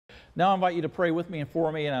Now I invite you to pray with me and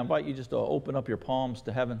for me, and I invite you just to open up your palms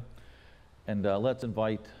to heaven, and let's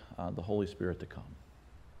invite the Holy Spirit to come.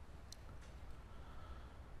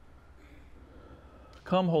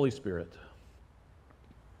 Come, Holy Spirit.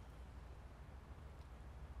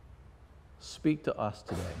 Speak to us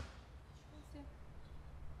today.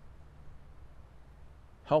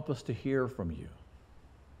 Help us to hear from you.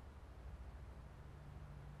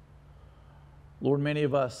 Lord, many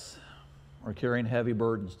of us are carrying heavy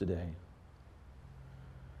burdens today.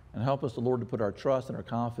 And help us, Lord, to put our trust and our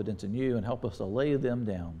confidence in you, and help us to lay them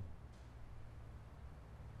down.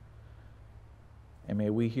 And may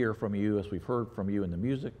we hear from you as we've heard from you in the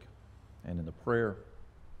music and in the prayer.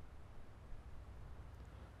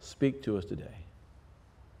 Speak to us today.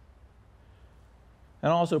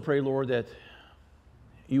 And also pray, Lord, that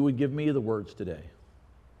you would give me the words today.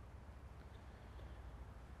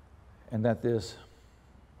 And that this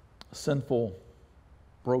sinful,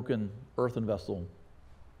 broken earthen vessel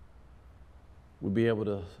would be able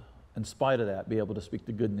to, in spite of that, be able to speak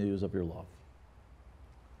the good news of your love.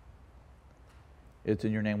 It's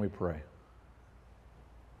in your name we pray.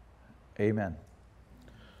 Amen.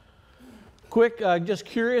 Quick, just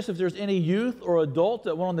curious if there's any youth or adult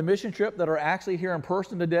that went on the mission trip that are actually here in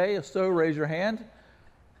person today. If so, raise your hand.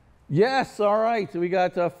 Yes, all right. We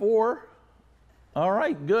got 4. All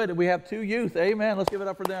right, good. We have 2 youth. Amen. Let's give it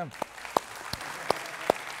up for them.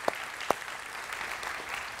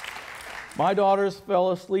 My daughters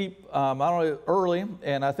fell asleep, I don't know, early,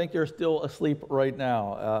 and I think they're still asleep right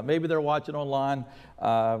now. Maybe they're watching online,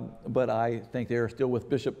 but I think they're still with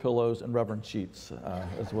bishop pillows and reverend sheets.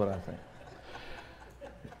 That's what I think.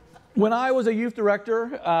 When I was a youth director,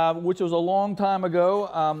 which was a long time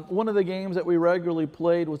ago, one of the games that we regularly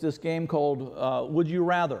played was this game called Would You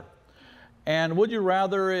Rather? And Would You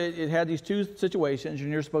Rather, it had these 2 situations, and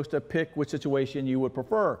you're supposed to pick which situation you would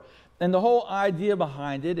prefer. And the whole idea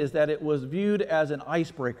behind it is that it was viewed as an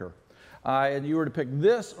icebreaker. And you were to pick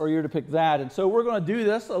this or you were to pick that. And so we're going to do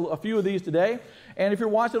this, a few of these today. And if you're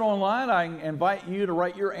watching online, I invite you to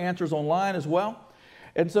write your answers online as well.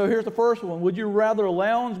 And so here's the first one. Would you rather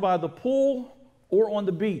lounge by the pool or on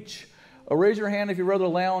the beach? Raise your hand if you'd rather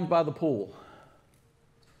lounge by the pool.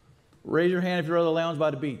 Raise your hand if you'd rather lounge by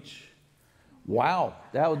the beach. Wow,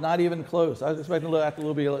 that was not even close. I was expecting that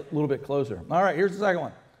to be a little bit closer. All right, here's the second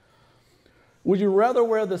one. Would you rather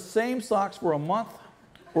wear the same socks for a month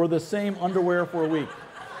or the same underwear for a week?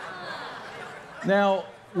 Now,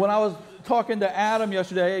 when I was talking to Adam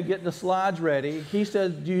yesterday and getting the slides ready, he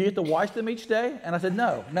said, do you have to wash them each day? And I said,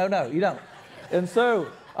 no, you don't. And so,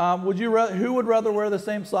 who would rather wear the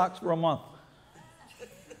same socks for a month?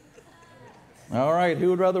 All right,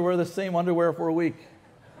 who would rather wear the same underwear for a week?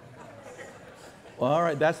 Well, all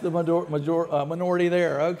right, that's the minority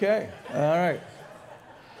there. Okay, all right.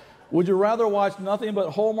 Would you rather watch nothing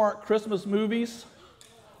but Hallmark Christmas movies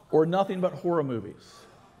or nothing but horror movies?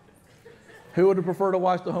 Who would prefer to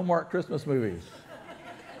watch the Hallmark Christmas movies?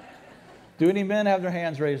 Do any men have their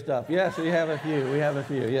hands raised up? Yes, we have a few. We have a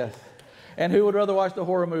few, yes. And who would rather watch the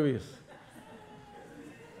horror movies?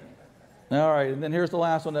 All right, and then here's the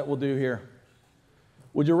last one that we'll do here.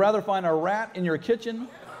 Would you rather find a rat in your kitchen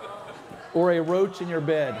or a roach in your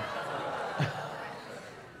bed?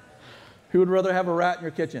 Who would rather have a rat in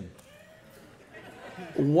your kitchen?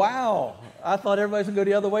 Wow, I thought everybody's going to go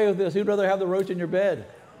the other way with this. Who'd rather have the roach in your bed?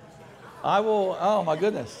 I will, oh my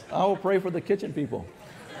goodness, I will pray for the kitchen people.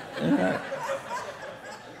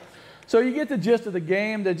 So you get the gist of the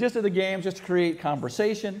game. The gist of the game is just to create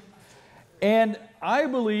conversation. And I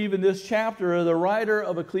believe in this chapter, the writer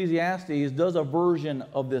of Ecclesiastes does a version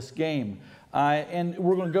of this game. And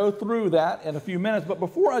we're going to go through that in a few minutes. But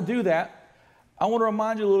before I do that, I want to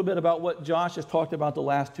remind you a little bit about what Josh has talked about the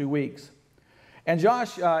last 2 weeks. And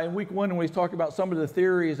Josh, in week 1, when we talked about some of the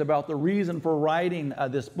theories about the reason for writing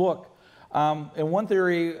this book, and one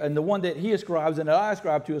theory, and the one that he ascribes and that I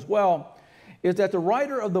ascribe to as well, is that the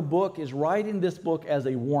writer of the book is writing this book as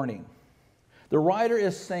a warning. The writer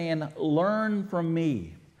is saying, learn from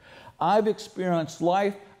me. I've experienced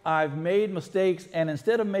life, I've made mistakes, and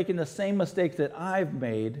instead of making the same mistakes that I've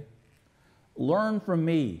made, learn from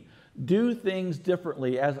me. Do things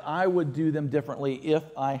differently as I would do them differently if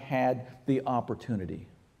I had the opportunity.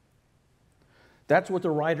 That's what the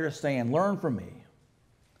writer is saying. Learn from me.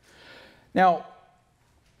 Now,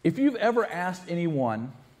 if you've ever asked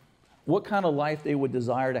anyone what kind of life they would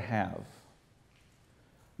desire to have,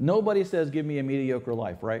 nobody says, give me a mediocre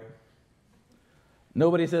life, right?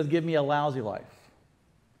 Nobody says, give me a lousy life.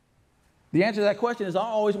 The answer to that question is, I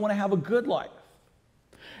always want to have a good life.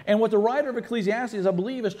 And what the writer of Ecclesiastes, I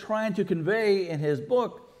believe, is trying to convey in his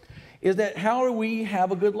book is that how do we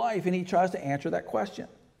have a good life? And he tries to answer that question.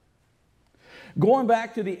 Going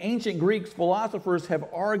back to the ancient Greeks, philosophers have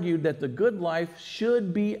argued that the good life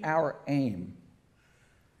should be our aim.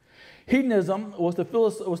 Hedonism was the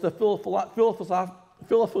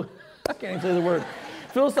I can't even say the word.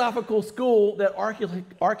 Philosophical school that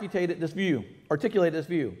articulated this view.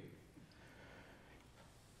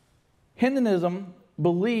 Hedonism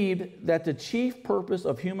believed that the chief purpose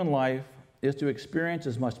of human life is to experience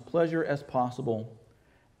as much pleasure as possible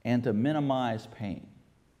and to minimize pain.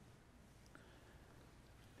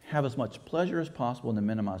 Have as much pleasure as possible and to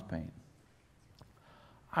minimize pain.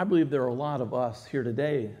 I believe there are a lot of us here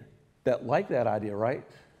today that like that idea, right?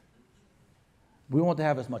 We want to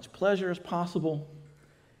have as much pleasure as possible,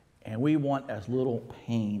 and we want as little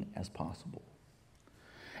pain as possible.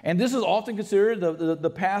 And this is often considered the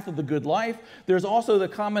path of the good life. There's also the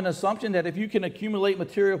common assumption that if you can accumulate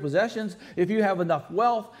material possessions, if you have enough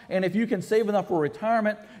wealth, and if you can save enough for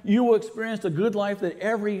retirement, you will experience the good life that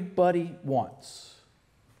everybody wants.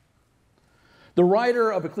 The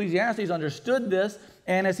writer of Ecclesiastes understood this,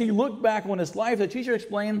 and as he looked back on his life, the teacher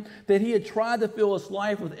explained that he had tried to fill his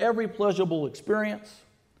life with every pleasurable experience.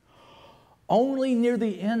 Only near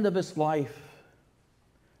the end of his life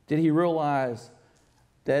did he realize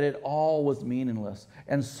that it all was meaningless.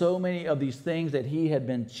 And so many of these things that he had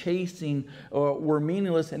been chasing were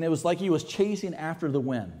meaningless, and it was like he was chasing after the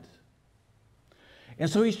wind. And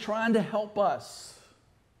so he's trying to help us.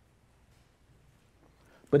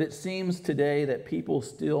 But it seems today that people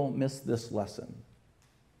still miss this lesson.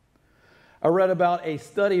 I read about a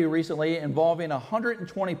study recently involving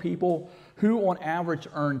 120 people who on average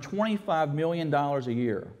earn $25 million a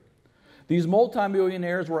year. These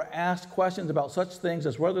multimillionaires were asked questions about such things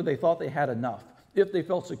as whether they thought they had enough, if they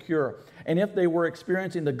felt secure, and if they were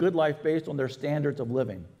experiencing the good life based on their standards of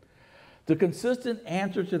living. The consistent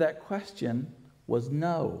answer to that question was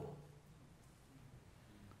no.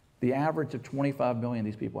 The average of 25 million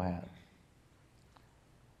these people had.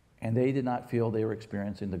 And they did not feel they were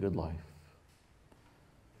experiencing the good life.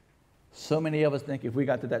 So many of us think if we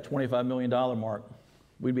got to that $25 million mark,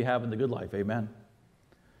 we'd be having the good life. Amen.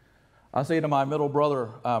 I say to my middle brother,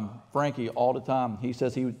 Frankie, all the time, he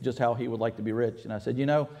says just how he would like to be rich. And I said,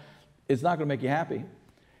 it's not going to make you happy.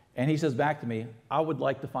 And he says back to me, I would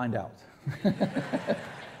like to find out.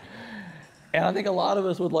 And I think a lot of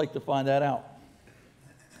us would like to find that out.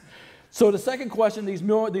 So the second question these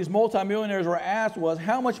multimillionaires were asked was,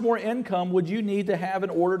 how much more income would you need to have in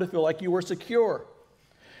order to feel like you were secure?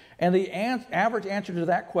 And the average answer to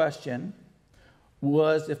that question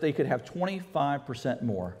was if they could have 25%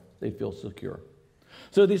 more, they'd feel secure.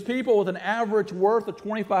 So these people with an average worth of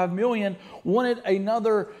 25 million wanted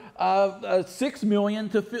another 6 million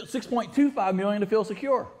to 6.25 million to feel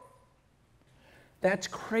secure. That's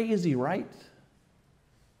crazy, right?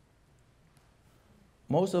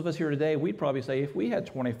 Most of us here today, we'd probably say if we had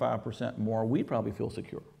 25% more, we'd probably feel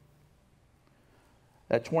secure.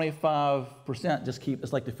 That 25%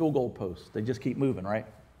 it's like the field goal post. They just keep moving, right?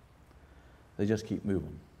 They just keep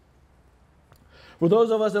moving. For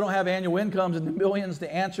those of us that don't have annual incomes in the millions,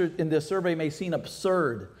 the answer in this survey may seem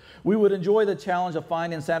absurd. We would enjoy the challenge of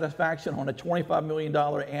finding satisfaction on a $25 million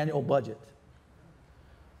annual budget.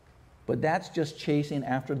 But that's just chasing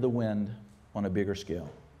after the wind on a bigger scale.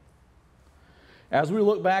 As we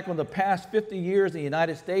look back on the past 50 years in the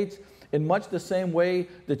United States, in much the same way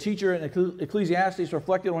the teacher in Ecclesiastes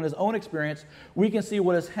reflected on his own experience, we can see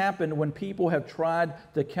what has happened when people have tried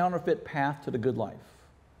the counterfeit path to the good life.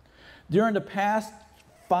 During the past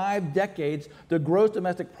 5 decades, the gross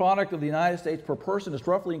domestic product of the United States per person has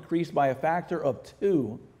roughly increased by a factor of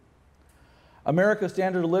 2. America's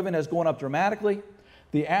standard of living has gone up dramatically.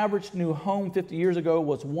 The average new home 50 years ago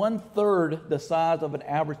was 1/3 the size of an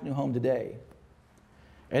average new home today.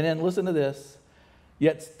 And then listen to this.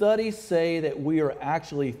 Yet studies say that we are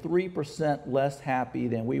actually 3% less happy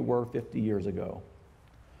than we were 50 years ago.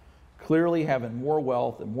 Clearly, having more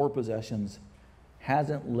wealth and more possessions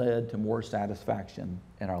hasn't led to more satisfaction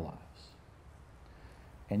in our lives.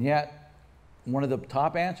 And yet, one of the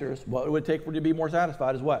top answers, what it would take for you to be more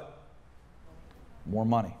satisfied is what? More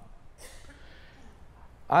money.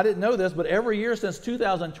 I didn't know this, but every year since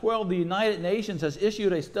 2012, the United Nations has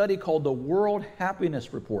issued a study called the World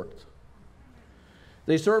Happiness Report.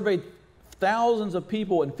 They surveyed thousands of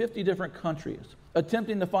people in 50 different countries,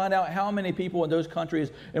 attempting to find out how many people in those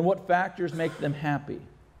countries and what factors make them happy.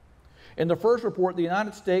 In the first report, the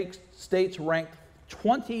United States ranked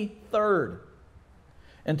 23rd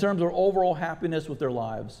in terms of overall happiness with their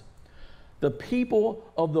lives. The people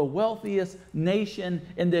of the wealthiest nation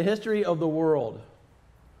in the history of the world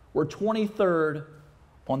were 23rd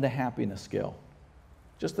on the happiness scale.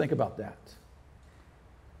 Just think about that.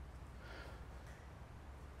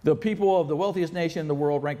 The people of the wealthiest nation in the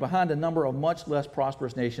world rank behind a number of much less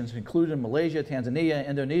prosperous nations, including Malaysia, Tanzania,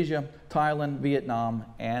 Indonesia, Thailand, Vietnam,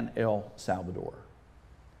 and El Salvador.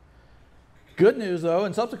 Good news, though,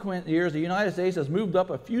 in subsequent years, the United States has moved up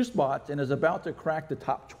a few spots and is about to crack the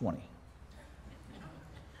top 20.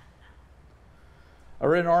 I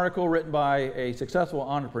read an article written by a successful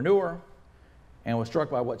entrepreneur and was struck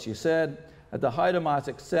by what she said. At the height of my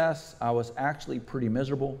success, I was actually pretty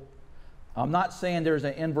miserable. I'm not saying there's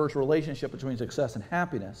an inverse relationship between success and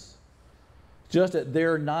happiness, just that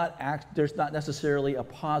there's not necessarily a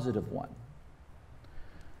positive one.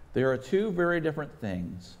 There are two very different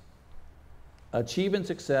things. Achieving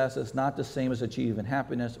success is not the same as achieving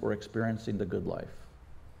happiness or experiencing the good life.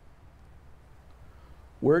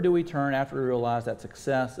 Where do we turn after we realize that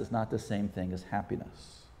success is not the same thing as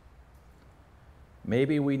happiness?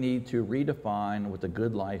 Maybe we need to redefine what the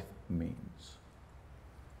good life means.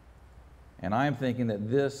 And I'm thinking that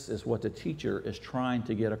this is what the teacher is trying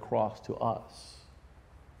to get across to us.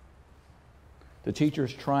 The teacher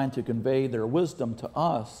is trying to convey their wisdom to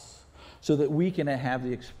us so that we can have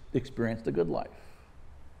the experience the good life.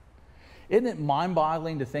 Isn't it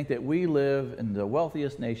mind-boggling to think that we live in the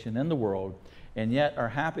wealthiest nation in the world, and yet our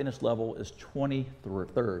happiness level is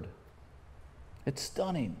 23rd? It's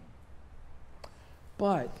stunning.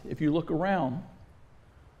 But if you look around,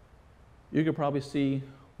 you could probably see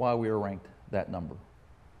why we are ranked that number.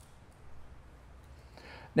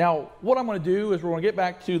 Now, what I'm going to do is we're going to get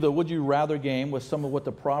back to the Would You Rather game with some of what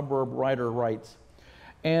the proverb writer writes.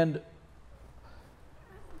 And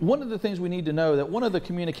one of the things we need to know that one of the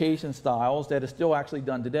communication styles that is still actually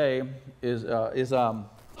done today is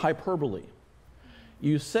hyperbole.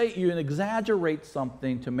 You exaggerate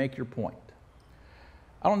something to make your point.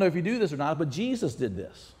 I don't know if you do this or not, but Jesus did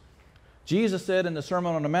this. Jesus said in the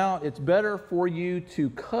Sermon on the Mount, it's better for you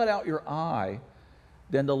to cut out your eye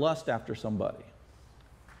than to lust after somebody.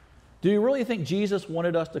 Do you really think Jesus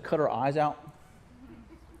wanted us to cut our eyes out?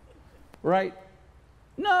 Right?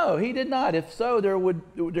 No, he did not. If so,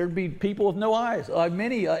 there'd be people with no eyes.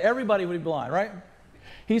 Everybody would be blind, right?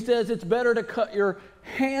 He says it's better to cut your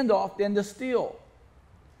hand off than to steal.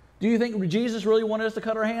 Do you think Jesus really wanted us to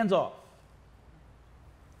cut our hands off?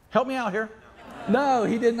 Help me out here. No,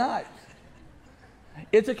 he did not.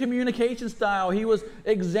 It's a communication style. He was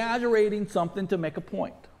exaggerating something to make a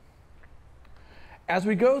point. As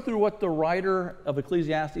we go through what the writer of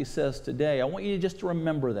Ecclesiastes says today, I want you just to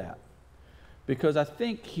remember that, because I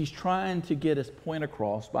think he's trying to get his point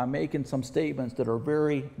across by making some statements that are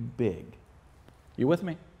very big. You with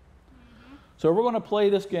me? Mm-hmm. So we're going to play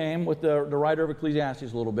this game with the writer of Ecclesiastes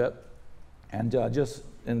a little bit, and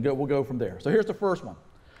we'll go from there. So here's the first one.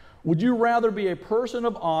 Would you rather be a person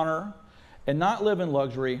of honor and not live in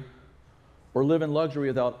luxury, or live in luxury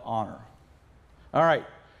without honor? All right.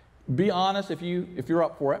 Be honest if you're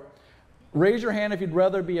up for it. Raise your hand if you'd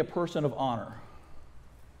rather be a person of honor.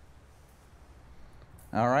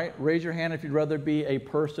 All right. Raise your hand if you'd rather be a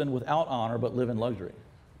person without honor but live in luxury.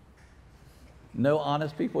 No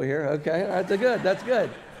honest people here. Okay. That's good. That's good.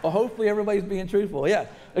 Well, hopefully everybody's being truthful. Yeah.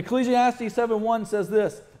 Ecclesiastes 7:1 says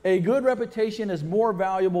this: a good reputation is more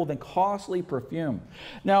valuable than costly perfume.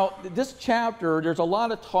 Now, this chapter, there's a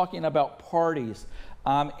lot of talking about parties.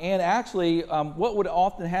 And actually, what would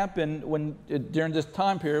often happen during this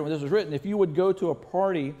time period when this was written, if you would go to a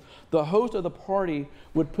party, the host of the party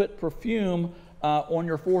would put perfume on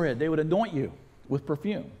your forehead. They would anoint you with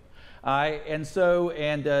perfume.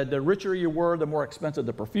 The richer you were, the more expensive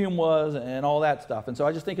the perfume was and all that stuff. And so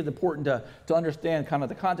I just think it's important to understand kind of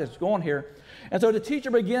the context going here. And so the teacher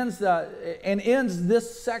begins and ends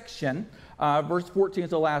this section, verse 14 is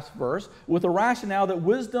the last verse, with a rationale that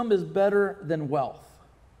wisdom is better than wealth.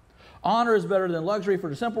 Honor is better than luxury for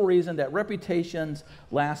the simple reason that reputations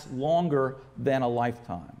last longer than a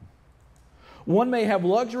lifetime. One may have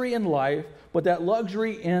luxury in life, but that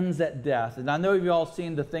luxury ends at death. And I know you've all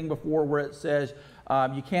seen the thing before where it says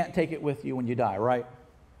you can't take it with you when you die, right?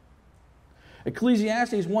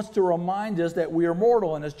 Ecclesiastes wants to remind us that we are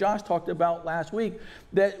mortal, and as Josh talked about last week,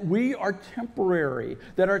 that we are temporary,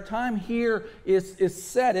 that our time here is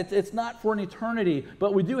set. It's not for an eternity,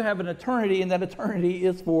 but we do have an eternity, and that eternity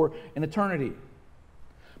is for an eternity.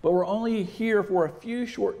 But we're only here for a few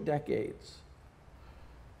short decades.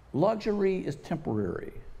 Luxury is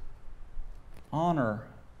temporary. Honor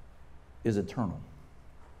is eternal.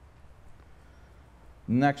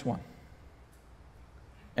 Next one.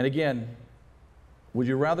 And again, would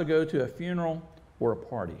you rather go to a funeral or a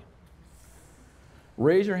party?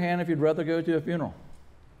 Raise your hand if you'd rather go to a funeral.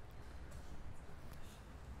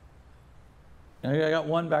 I got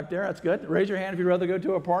one back there. That's good. Raise your hand if you'd rather go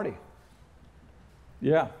to a party.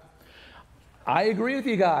 Yeah. I agree with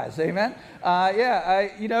you guys. Amen.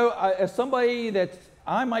 As somebody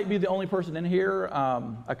I might be the only person in here,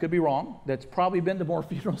 I could be wrong, that's probably been to more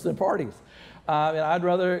funerals than parties. And I'd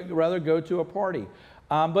rather go to a party.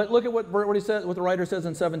 But look at what he says, what the writer says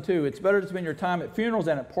in 7:2. It's better to spend your time at funerals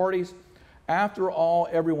than at parties. After all,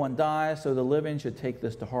 everyone dies, so the living should take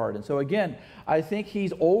this to heart. And so again, I think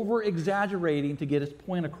he's over-exaggerating to get his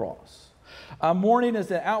point across. Mourning is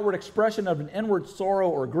the outward expression of an inward sorrow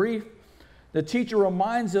or grief. The teacher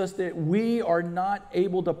reminds us that we are not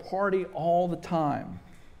able to party all the time.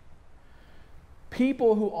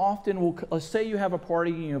 People who often will, let's say you have a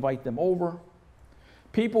party and you invite them over.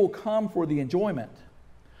 People come for the enjoyment.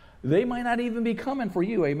 They might not even be coming for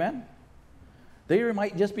you, amen? They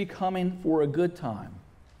might just be coming for a good time.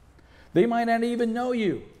 They might not even know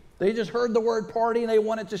you. They just heard the word party and they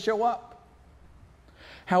wanted to show up.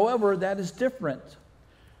 However, that is different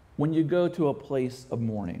when you go to a place of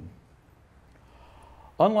mourning.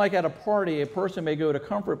 Unlike at a party, a person may go to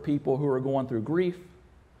comfort people who are going through grief.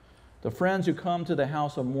 The friends who come to the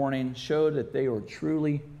house of mourning show that they are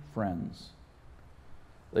truly friends.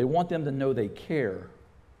 They want them to know they care.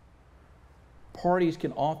 Parties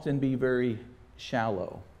can often be very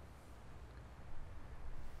shallow.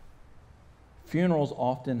 Funerals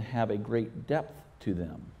often have a great depth to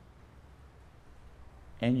them.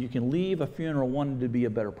 And you can leave a funeral wanting to be a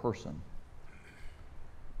better person,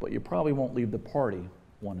 but you probably won't leave the party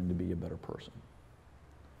wanting to be a better person.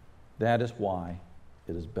 That is why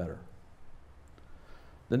it is better.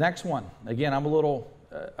 The next one, again, I'm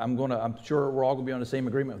sure we're all going to be on the same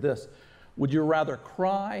agreement with this. Would you rather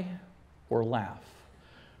cry or laugh?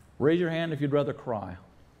 Raise your hand if you'd rather cry.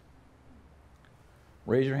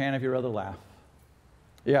 Raise your hand if you'd rather laugh.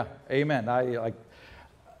 Yeah, amen.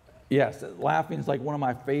 Yes, laughing is like one of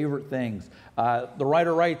my favorite things. The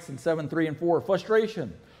writer writes in 7:3 and 4,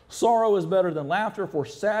 frustration. Sorrow is better than laughter, for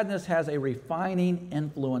sadness has a refining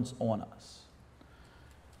influence on us.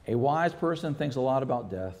 A wise person thinks a lot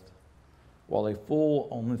about death, while a fool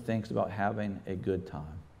only thinks about having a good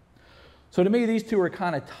time. So to me, these two are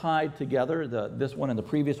kind of tied together, this one and the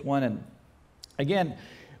previous one. And again,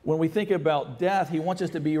 when we think about death, he wants us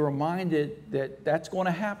to be reminded that that's going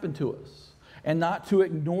to happen to us, and not to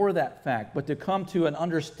ignore that fact, but to come to an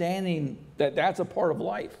understanding that that's a part of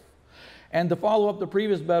life. And to follow up the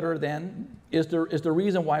previous better then is the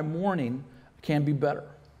reason why mourning can be better.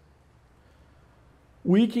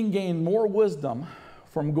 We can gain more wisdom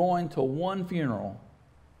from going to one funeral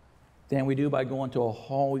than we do by going to a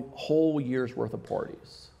whole year's worth of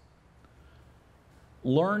parties.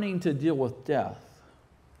 Learning to deal with death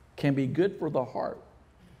can be good for the heart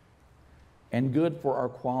and good for our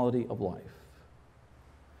quality of life.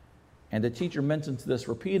 And the teacher mentions this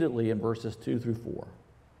repeatedly in verses 2 through 4.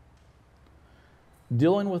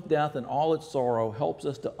 Dealing with death and all its sorrow helps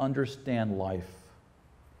us to understand life,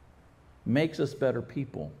 makes us better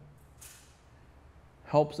people,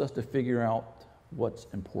 helps us to figure out what's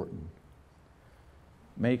important,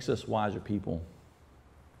 makes us wiser people.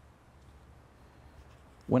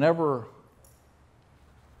 Whenever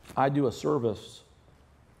I do a service,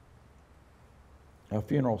 a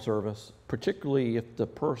funeral service, particularly if the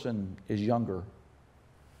person is younger,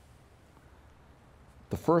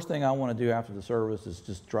 the first thing I want to do after the service is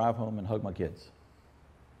just drive home and hug my kids.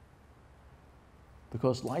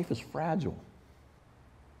 Because life is fragile.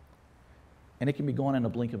 And it can be gone in a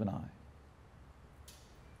blink of an eye.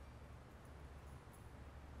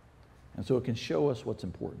 And so it can show us what's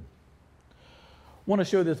important. I want to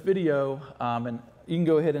show this video, and you can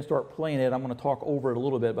go ahead and start playing it. I'm going to talk over it a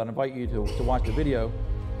little bit, but I invite you to watch the video.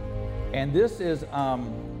 And this is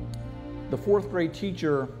the fourth grade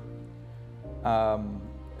teacher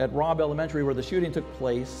at Robb Elementary where the shooting took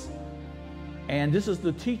place. And this is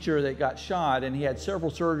the teacher that got shot, and he had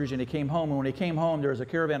several surgeries, and he came home. And when he came home, there was a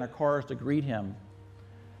caravan of cars to greet him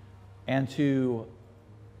and to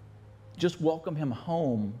just welcome him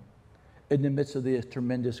home in the midst of this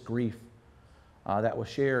tremendous grief that was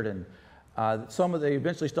shared. And they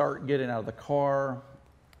eventually start getting out of the car,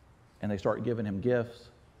 and they start giving him gifts.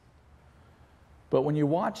 But when you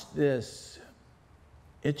watch this,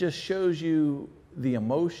 it just shows you the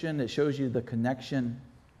emotion, it shows you the connection.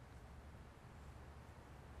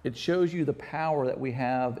 It shows you the power that we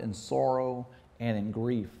have in sorrow and in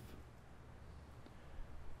grief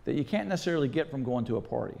that you can't necessarily get from going to a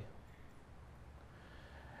party.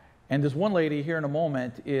 And this one lady here in a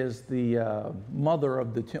moment is the mother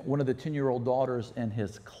of one of the 10-year-old daughters in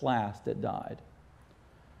his class that died.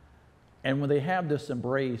 And when they have this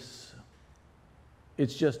embrace,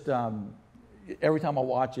 it's just, every time I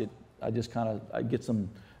watch it, I get some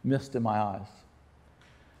mist in my eyes.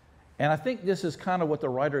 And I think this is kind of what the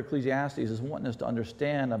writer of Ecclesiastes is wanting us to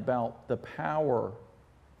understand about the power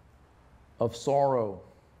of sorrow,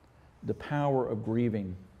 the power of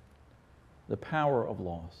grieving, the power of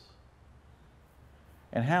loss.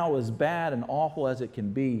 And how, as bad and awful as it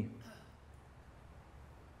can be,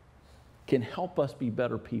 can help us be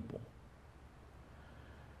better people.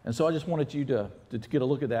 And so I just wanted you to get a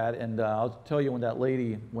look at that, and I'll tell you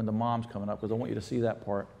when the mom's coming up, because I want you to see that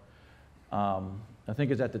part. I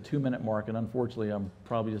think it's at the 2-minute mark, and unfortunately, I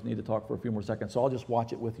probably just need to talk for a few more seconds. So I'll just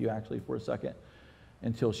watch it with you actually for a second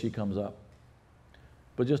until she comes up.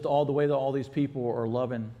 But just all the way that all these people are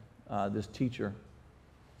loving this teacher.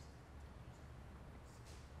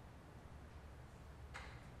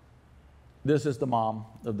 This is the mom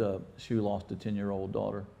of she lost a 10-year-old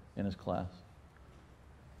daughter in his class.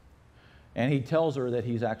 And he tells her that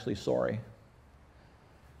he's actually sorry.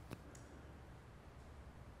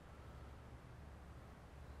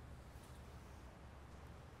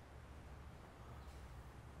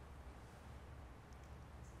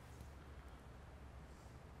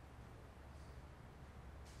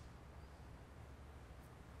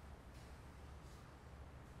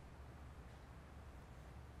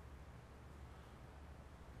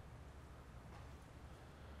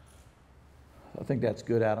 I think that's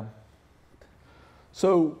good, Adam.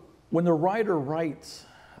 So when the writer writes,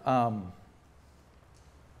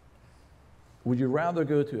 would you rather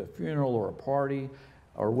go to a funeral or a party,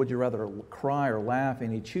 or would you rather cry or laugh?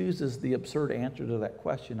 And he chooses the absurd answer to that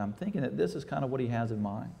question. I'm thinking that this is kind of what he has in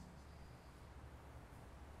mind.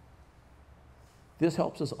 This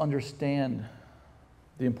helps us understand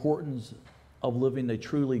the importance of living a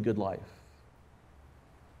truly good life,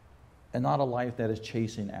 and not a life that is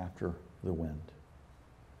chasing after the wind.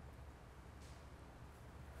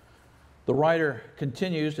 The writer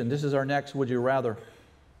continues, and this is our next would you rather.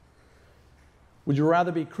 Would you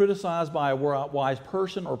rather be criticized by a wise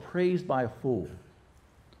person or praised by a fool?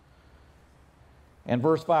 And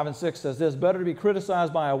verse 5 and 6 says this: better to be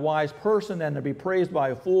criticized by a wise person than to be praised by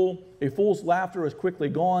a fool. A fool's laughter is quickly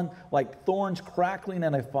gone, like thorns crackling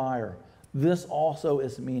in a fire. This also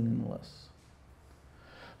is meaningless.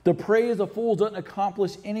 The praise of fools doesn't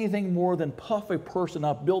accomplish anything more than puff a person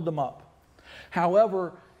up, build them up.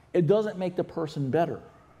 However, it doesn't make the person better.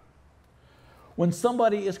 When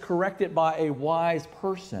somebody is corrected by a wise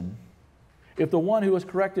person, if the one who is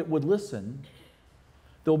corrected would listen,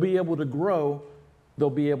 they'll be able to grow, they'll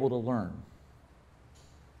be able to learn.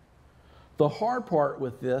 The hard part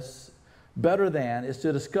with this, better than, is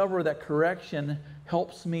to discover that correction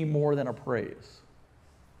helps me more than a praise.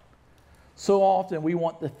 So often we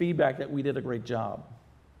want the feedback that we did a great job.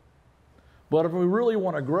 But if we really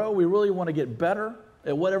want to grow, we really want to get better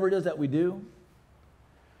at whatever it is that we do,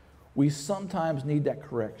 we sometimes need that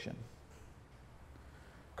correction.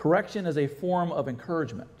 Correction is a form of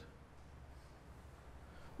encouragement.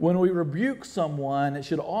 When we rebuke someone, it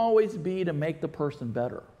should always be to make the person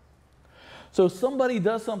better. So somebody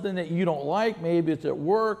does something that you don't like, maybe it's at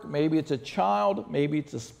work, maybe it's a child, maybe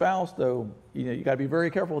it's a spouse, though you got to be very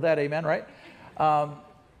careful with that, amen, right?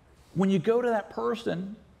 When you go to that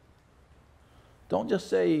person, don't just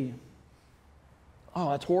say,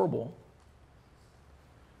 oh, that's horrible.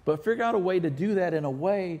 But figure out a way to do that in a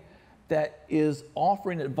way that is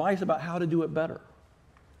offering advice about how to do it better.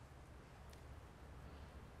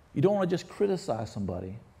 You don't want to just criticize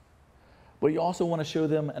somebody, but you also want to show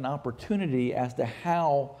them an opportunity as to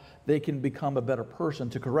how they can become a better person,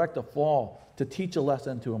 to correct a flaw, to teach a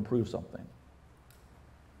lesson, to improve something.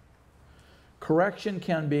 Correction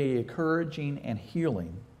can be encouraging and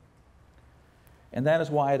healing, and that is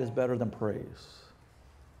why it is better than praise.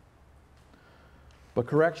 But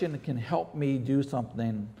correction can help me do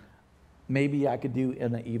something maybe I could do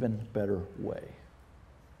in an even better way.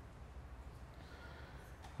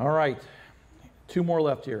 All right, 2 more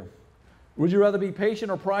left here. Would you rather be patient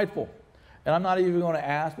or prideful? And I'm not even going to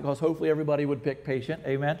ask, because hopefully everybody would pick patient.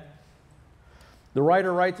 Amen? The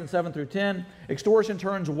writer writes in 7 through 10, extortion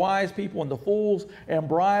turns wise people into fools, and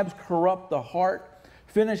bribes corrupt the heart.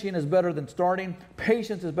 Finishing is better than starting.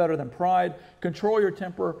 Patience is better than pride. Control your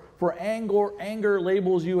temper, for anger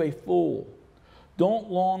labels you a fool.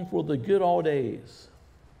 Don't long for the good old days.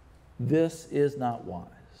 This is not wise.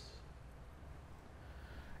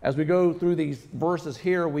 As we go through these verses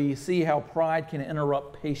here, we see how pride can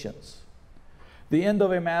interrupt patience. The end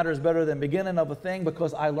of a matter is better than the beginning of a thing,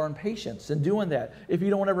 because I learned patience in doing that. If you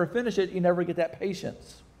don't ever finish it, you never get that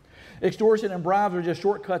patience. Extortion and bribes are just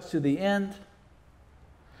shortcuts to the end.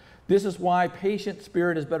 This is why patient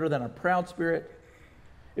spirit is better than a proud spirit.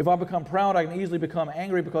 If I become proud, I can easily become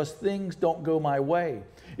angry because things don't go my way.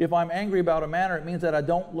 If I'm angry about a matter, it means that I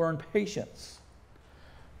don't learn patience,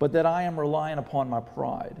 but that I am relying upon my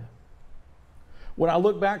pride. When I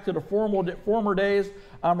look back to the former days,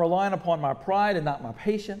 I'm relying upon my pride and not my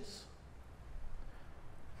patience,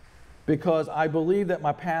 because I believe that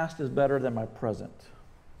my past is better than my present.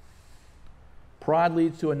 Pride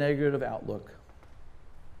leads to a negative outlook.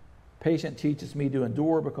 Patience teaches me to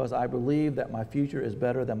endure because I believe that my future is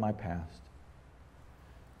better than my past.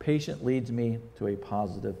 Patience leads me to a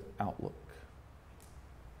positive outlook.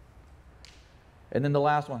 And then the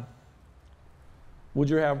last one. Would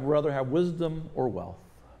you rather have wisdom or wealth?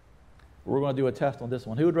 We're going to do a test on this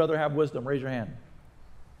one. Who would rather have wisdom? Raise your hand.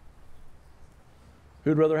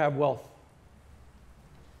 Who'd rather have wealth?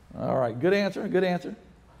 All right, good answer, good answer.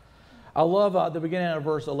 I love the beginning of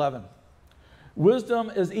verse 11. Wisdom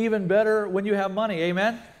is even better when you have money,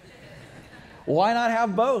 amen? Why not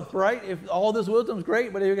have both, right? If all this wisdom is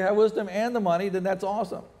great, but if you can have wisdom and the money, then that's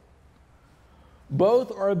awesome.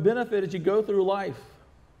 Both are a benefit as you go through life.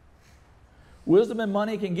 Wisdom and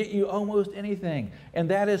money can get you almost anything, and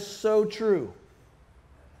that is so true.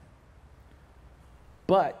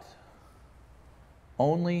 But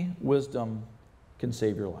only wisdom can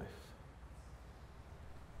save your life.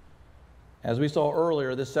 As we saw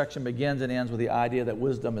earlier, this section begins and ends with the idea that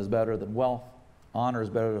wisdom is better than wealth, honor is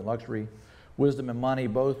better than luxury. Wisdom and money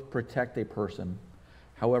both protect a person.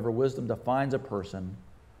 However, wisdom defines a person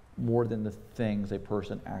more than the things a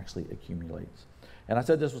person actually accumulates. And I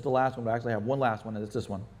said this was the last one, but I actually have one last one, and it's this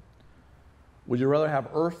one. Would you rather have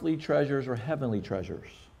earthly treasures or heavenly treasures?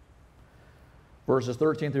 Verses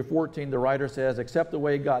 13 through 14, the writer says, accept the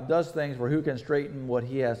way God does things, for who can straighten what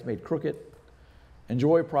he has made crooked?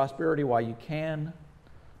 Enjoy prosperity while you can,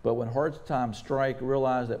 but when hard times strike,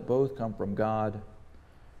 realize that both come from God.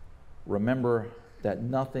 Remember that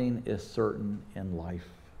nothing is certain in life.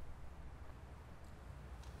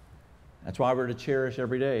 That's why we're to cherish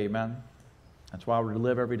every day, amen? That's why we're to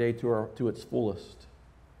live every day to its fullest.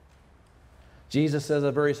 Jesus says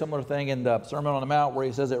a very similar thing in the Sermon on the Mount, where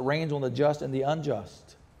he says it rains on the just and the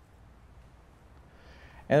unjust.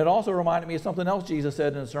 And it also reminded me of something else Jesus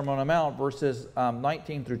said in the Sermon on the Mount, verses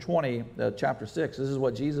 19 through 20, chapter 6. This is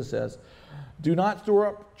what Jesus says. Do not store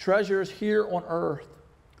up treasures here on earth,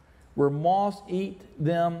 where moths eat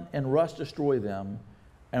them and rust destroy them,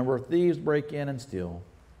 and where thieves break in and steal.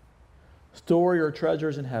 Store your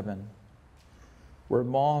treasures in heaven, where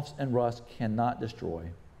moths and rust cannot destroy,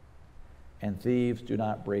 and thieves do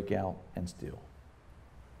not break out and steal.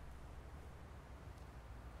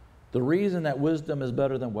 The reason that wisdom is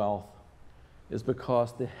better than wealth is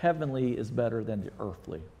because the heavenly is better than the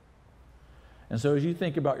earthly. And so as you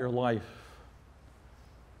think about your life,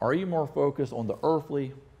 are you more focused on the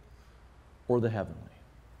earthly or the heavenly?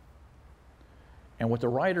 And what the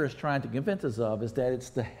writer is trying to convince us of is that it's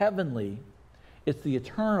the heavenly, it's the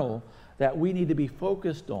eternal that we need to be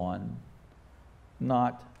focused on,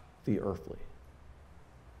 not the earthly.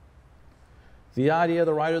 The idea of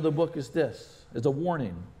the writer of the book is this, is a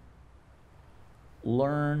warning.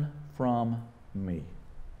 Learn from me.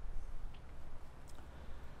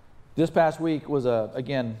 This past week was,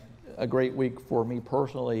 again, a great week for me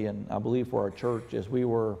personally, and I believe for our church, as we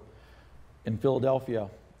were in Philadelphia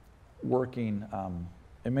working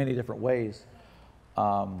in many different ways.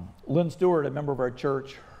 Lynn Stewart, a member of our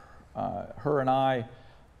church, her and I,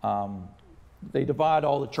 they divide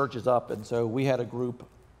all the churches up, and so we had a group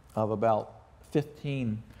of about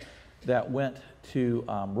 15 that went to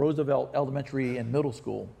Roosevelt Elementary and Middle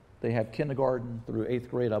School. They have kindergarten through 8th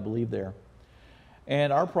grade, I believe, there.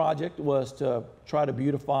 And our project was to try to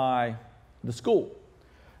beautify the school.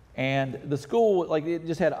 And the school, like, it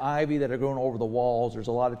just had ivy that had grown over the walls. There's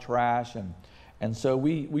a lot of trash, and so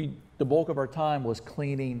the bulk of our time was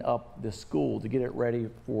cleaning up the school to get it ready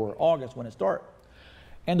for August when it starts.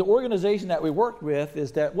 And the organization that we worked with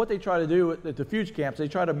is that what they try to do at the Fuge Camps, they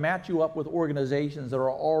try to match you up with organizations that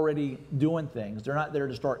are already doing things. They're not there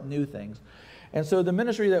to start new things. And so the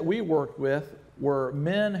ministry that we worked with were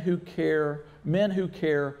Men Who Care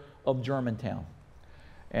of Germantown.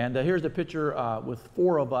 And here's the picture with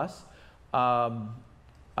 4 of us. I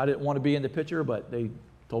didn't want to be in the picture, but they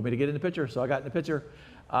told me to get in the picture, so I got in the picture.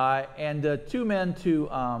 And 2 men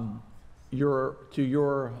to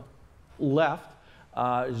your left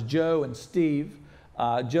is Joe and Steve.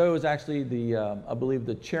 Joe is actually I believe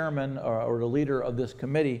the chairman or the leader of this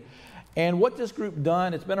committee. And what this group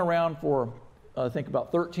done, it's been around for I think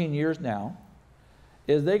about 13 years now,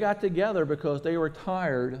 is they got together because they were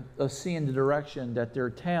tired of seeing the direction that their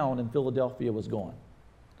town in Philadelphia was going.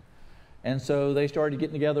 And so they started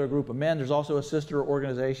getting together a group of men. There's also a sister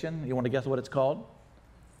organization. You want to guess what it's called?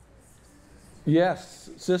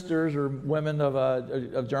 Yes, sisters or women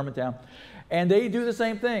of Germantown. And they do the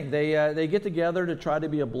same thing. They get together to try to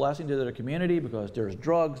be a blessing to their community because there's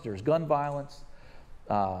drugs, there's gun violence,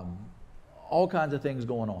 all kinds of things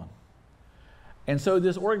going on. And so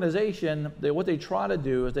this organization, what they try to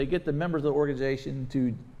do is they get the members of the organization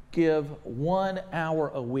to give 1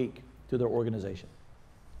 hour a week to their organization.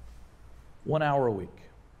 1 hour a week.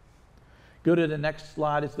 Go to the next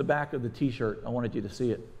slide. It's the back of the t-shirt. I wanted you to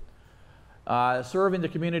see it. Serving the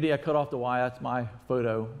community. I cut off the Y. That's my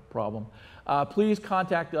photo problem. Please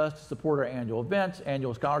contact us to support our annual events,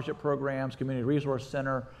 annual scholarship programs, Community Resource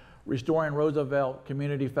Center, Restoring Roosevelt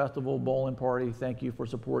Community Festival, Bowling Party. Thank you for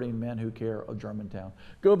supporting Men Who Care of Germantown.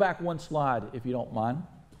 Go back one slide if you don't mind.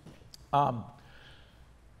 I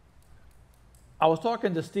was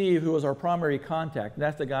talking to Steve, who was our primary contact, and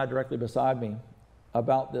that's the guy directly beside me,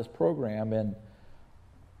 about this program, and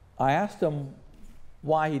I asked him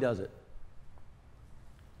why he does it.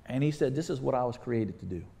 And he said, this is what I was created to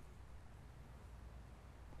do.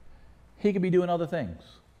 He could be doing other things.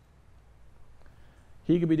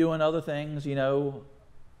 He could be doing other things, you know,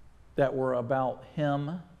 that were about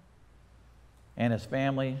him and his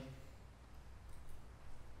family.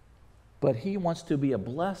 But he wants to be a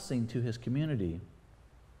blessing to his community.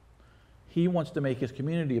 He wants to make his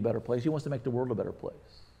community a better place. He wants to make the world a better place.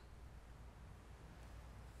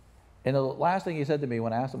 And the last thing he said to me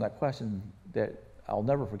when I asked him that question that I'll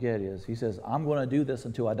never forget is, he says, I'm going to do this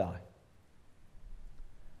until I die.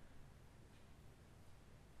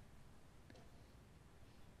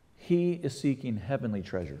 He is seeking heavenly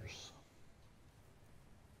treasures,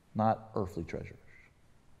 not earthly treasures.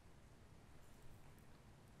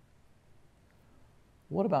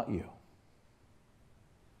 What about you?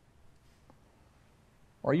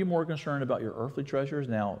 Are you more concerned about your earthly treasures?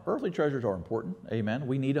 Now, earthly treasures are important, amen.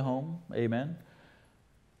 We need a home, amen.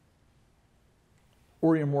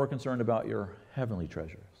 Or are you more concerned about your heavenly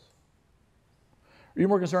treasures? Are you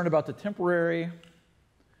more concerned about the temporary,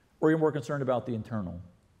 or are you more concerned about the eternal?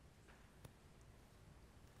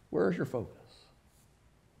 Where is your focus?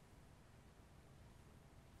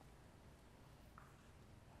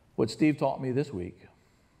 What Steve taught me this week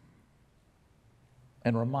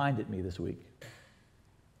and reminded me this week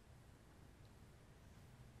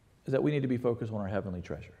is that we need to be focused on our heavenly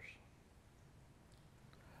treasures.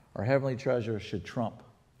 Our heavenly treasures should trump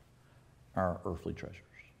our earthly treasures.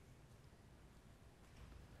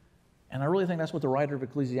 And I really think that's what the writer of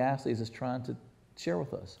Ecclesiastes is trying to share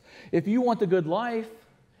with us. If you want the good life,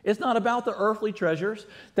 it's not about the earthly treasures.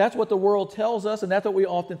 That's what the world tells us, and that's what we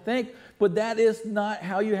often think, but that is not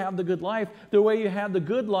how you have the good life. The way you have the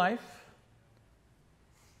good life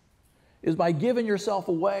is by giving yourself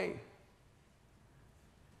away,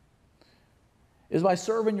 is by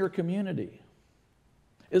serving your community,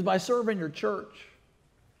 is by serving your church,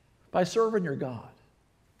 by serving your God.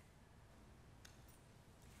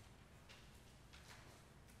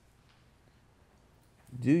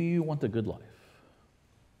 Do you want the good life?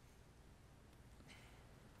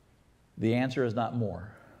 The answer is not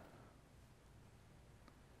more.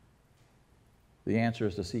 The answer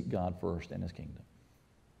is to seek God first and His kingdom.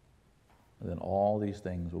 And then all these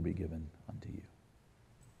things will be given unto you.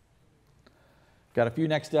 Got a few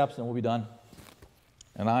next steps and we'll be done.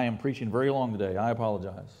 And I am preaching very long today. I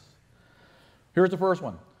apologize. Here's the first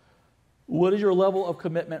one. What is your level of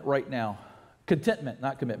commitment right now? Contentment,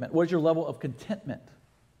 not commitment. What is your level of contentment?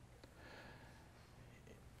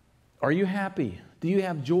 Are you happy? Do you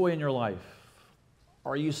have joy in your life?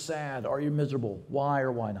 Are you sad? Are you miserable? Why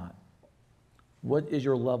or why not? What is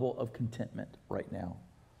your level of contentment right now?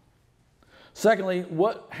 Secondly,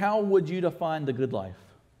 how would you define the good life?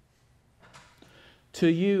 To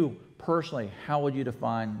you personally, how would you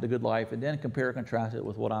define the good life? And then compare and contrast it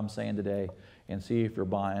with what I'm saying today and see if you're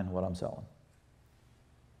buying what I'm selling.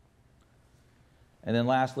 And then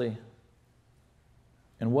lastly,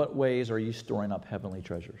 in what ways are you storing up heavenly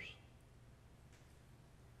treasures?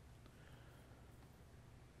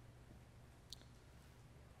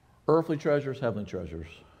 Earthly treasures, heavenly treasures.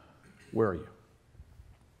 Where are you?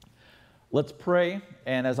 Let's pray.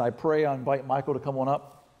 And as I pray, I invite Michael to come on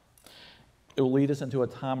up. It will lead us into a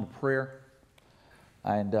time of prayer.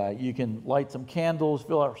 And you can light some candles,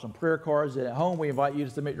 fill out some prayer cards. And at home, we invite you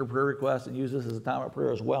to submit your prayer requests and use this as a time of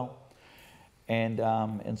prayer as well. And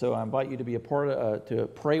so I invite you to be a part of, to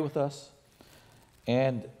pray with us.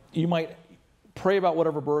 And you might pray about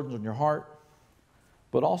whatever burdens on your heart,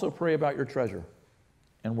 but also pray about your treasure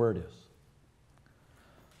and where it is.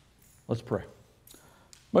 Let's pray.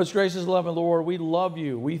 Most gracious, loving Lord, we love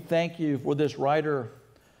you. We thank you for this writer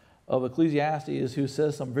of Ecclesiastes who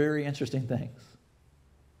says some very interesting things.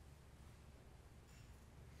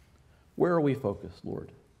 Where are we focused,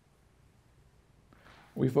 Lord?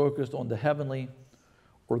 Are we focused on the heavenly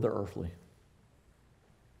or the earthly?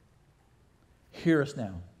 Hear us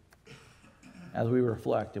now as we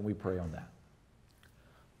reflect and we pray on that.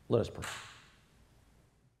 Let us pray.